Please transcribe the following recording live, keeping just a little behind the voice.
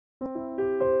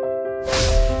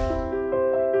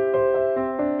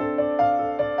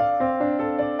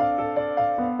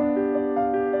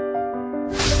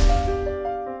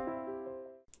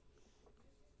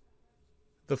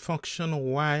The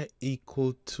function y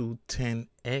equal to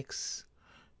 10x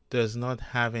does not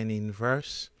have an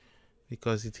inverse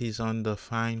because it is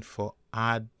undefined for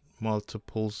odd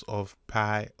multiples of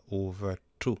pi over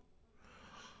 2.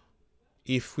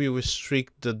 If we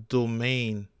restrict the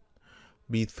domain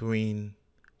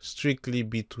strictly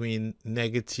between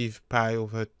negative pi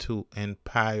over 2 and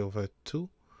pi over 2,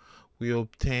 we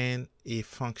obtain a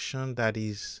function that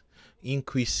is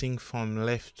increasing from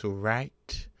left to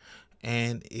right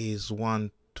and is 1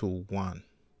 to 1.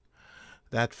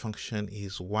 That function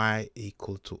is y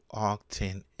equal to arc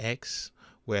 10x,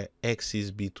 where x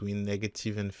is between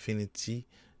negative infinity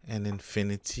and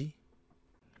infinity,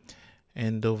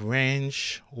 and the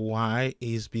range y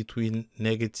is between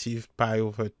negative pi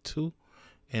over 2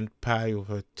 and pi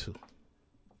over 2.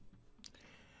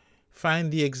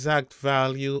 Find the exact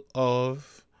value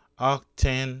of arc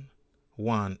 10,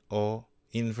 1 or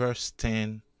inverse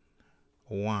 10,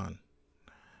 1.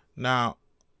 Now,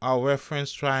 our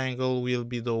reference triangle will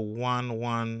be the 1,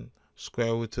 1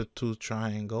 square root of 2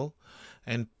 triangle,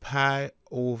 and pi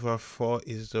over 4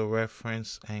 is the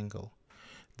reference angle.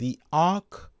 The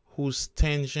arc whose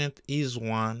tangent is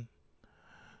 1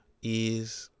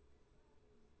 is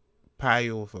pi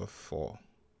over 4.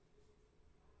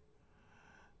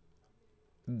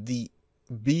 The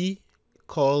B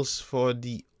calls for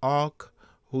the arc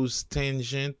whose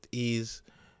tangent is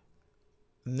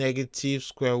negative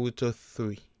square root of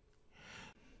 3.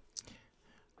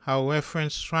 Our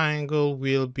reference triangle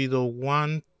will be the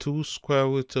 1, 2 square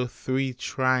root of 3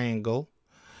 triangle,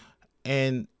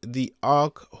 and the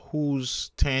arc whose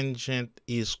tangent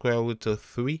is square root of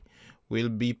 3 will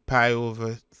be pi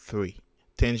over 3.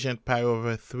 Tangent pi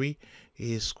over 3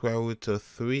 is square root of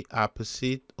 3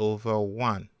 opposite over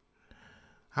 1.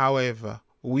 However,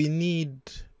 we need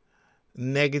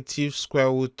negative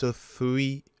square root of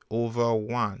 3 over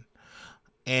 1,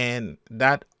 and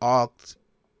that arc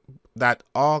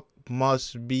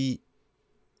must be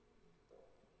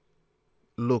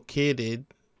located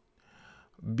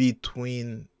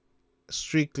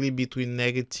strictly between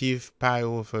negative pi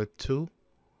over 2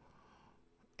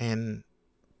 and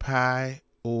pi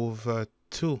over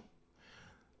 2.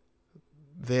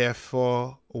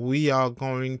 Therefore, we are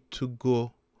going to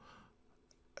go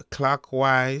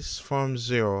clockwise from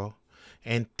 0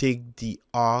 and take the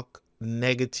arc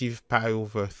negative pi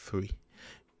over 3.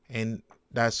 And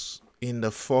that's in the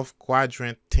fourth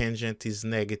quadrant, tangent is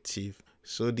negative.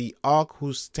 So the arc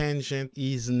whose tangent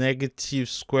is negative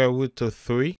square root of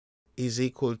 3 is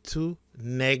equal to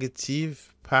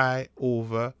negative pi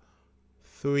over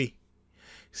 3.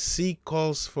 C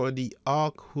calls for the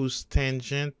arc whose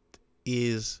tangent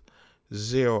is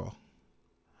 0.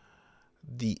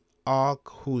 The arc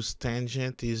whose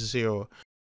tangent is 0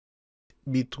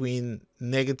 between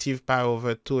negative pi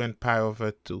over 2 and pi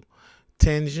over 2.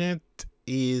 Tangent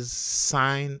is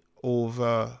sine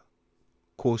over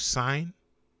cosine,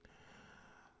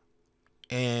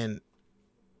 and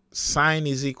sine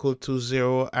is equal to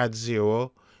 0 at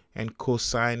 0 and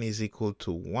cosine is equal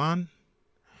to 1.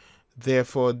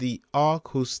 Therefore, the arc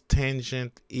whose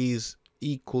tangent is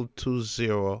equal to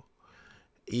 0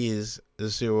 is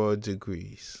 0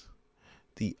 degrees.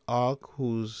 The arc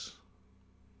whose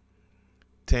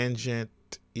tangent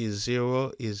is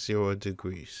 0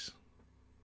 degrees.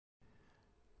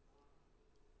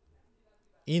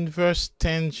 Inverse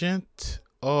tangent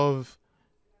of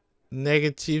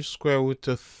negative square root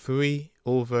of 3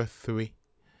 over 3.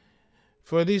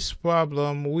 For this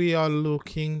problem, we are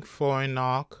looking for an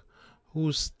arc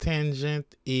whose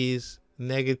tangent is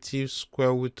negative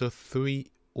square root of 3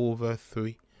 over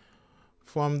 3.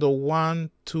 From the 1,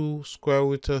 2 square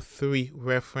root of 3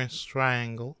 reference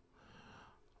triangle,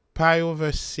 pi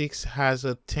over 6 has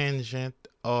a tangent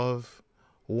of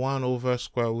 1 over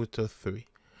square root of 3.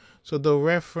 So the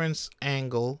reference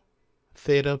angle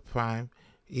theta prime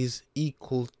is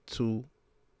equal to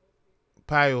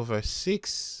pi over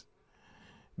 6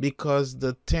 because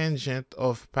the tangent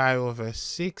of pi over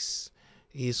 6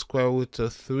 is square root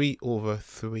of 3 over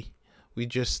 3. We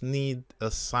just need a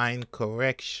sign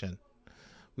correction.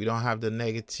 We don't have the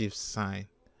negative sign.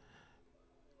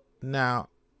 Now,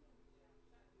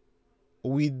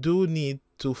 we do need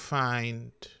to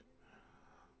find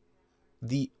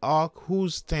the arc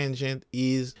whose tangent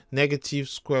is negative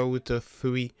square root of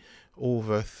 3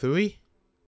 over 3.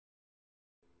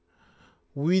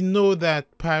 We know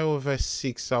that pi over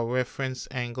 6, our reference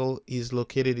angle, is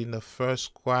located in the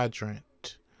first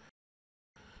quadrant.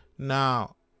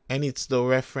 Now, and it's the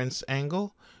reference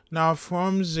angle. Now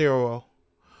from 0,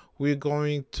 we're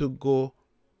going to go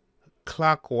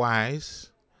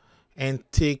clockwise and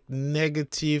take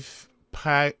negative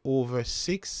pi over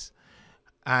 6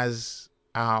 as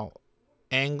our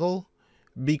angle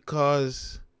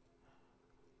because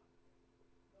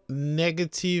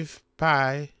negative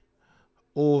pi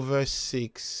over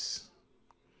 6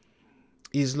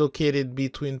 is located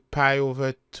between pi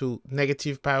over 2,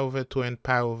 negative pi over 2 and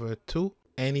pi over 2,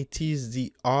 and it is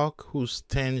the arc whose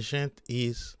tangent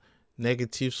is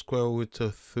negative square root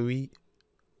of 3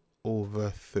 over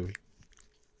 3.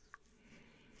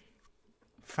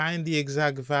 Find the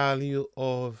exact value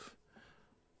of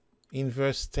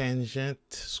inverse tangent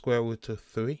square root of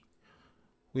 3.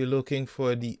 We're looking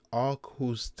for the arc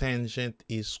whose tangent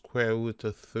is square root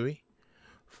of 3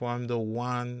 from the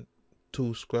 1,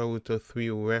 2 square root of 3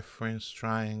 reference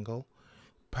triangle.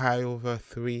 Pi over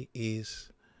 3 is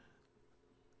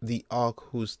the arc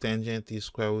whose tangent is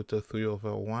square root of 3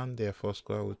 over 1, therefore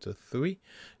square root of 3.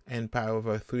 And pi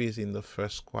over 3 is in the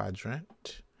first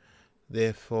quadrant.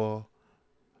 Therefore,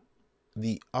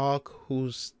 the arc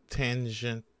whose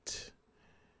tangent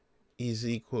is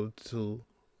equal to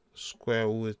square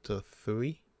root of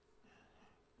 3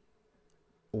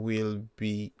 will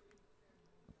be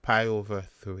pi over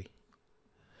 3.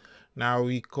 Now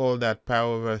recall that pi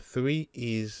over 3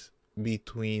 is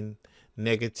between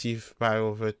negative pi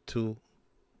over 2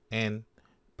 and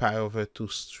pi over 2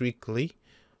 strictly.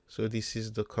 So this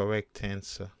is the correct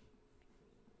answer.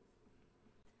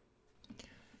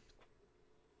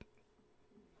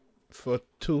 For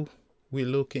 2, we're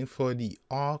looking for the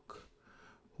arc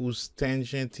whose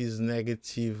tangent is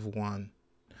negative 1.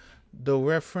 The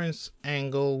reference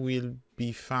angle will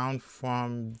be found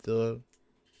from the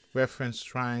reference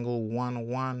triangle 1,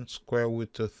 1 square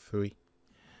root of 3.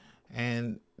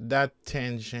 And that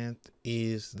tangent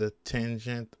is the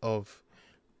tangent of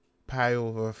pi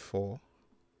over 4.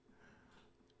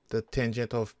 The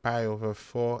tangent of pi over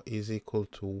 4 is equal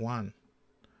to 1.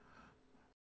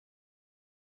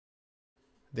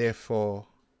 Therefore,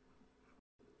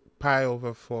 pi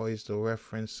over 4 is the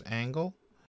reference angle.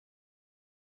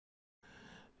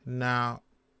 Now,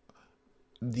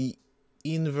 the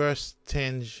inverse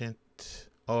tangent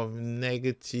of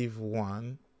negative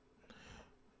 1,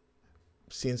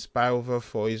 since pi over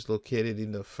 4 is located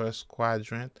in the first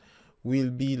quadrant,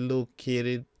 will be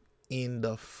located in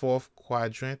the fourth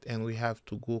quadrant, and we have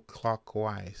to go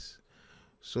clockwise.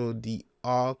 So the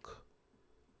arc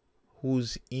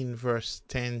whose inverse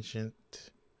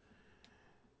tangent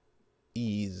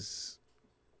is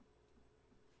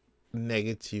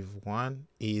negative 1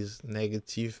 is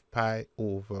negative pi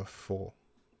over 4.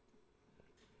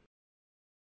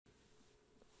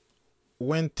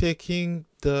 When taking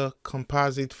the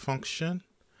composite function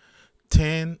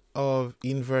tan of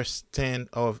inverse tan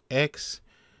of x,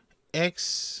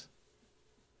 x,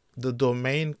 the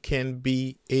domain can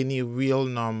be any real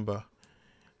number.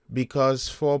 Because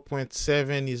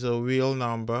 4.7 is a real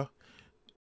number,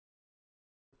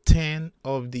 tan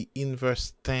of the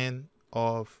inverse tan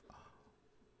of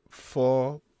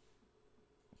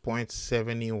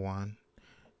 4.71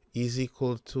 is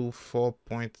equal to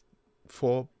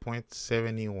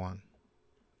 4.71.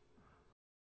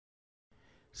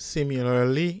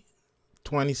 Similarly,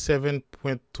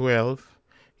 27.12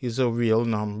 is a real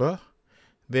number.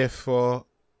 Therefore,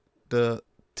 the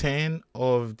tan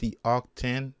of the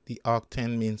arctan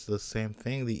means the same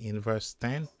thing, the inverse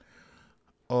tan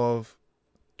of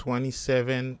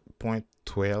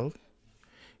 27.12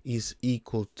 is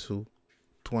equal to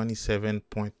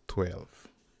 27.12.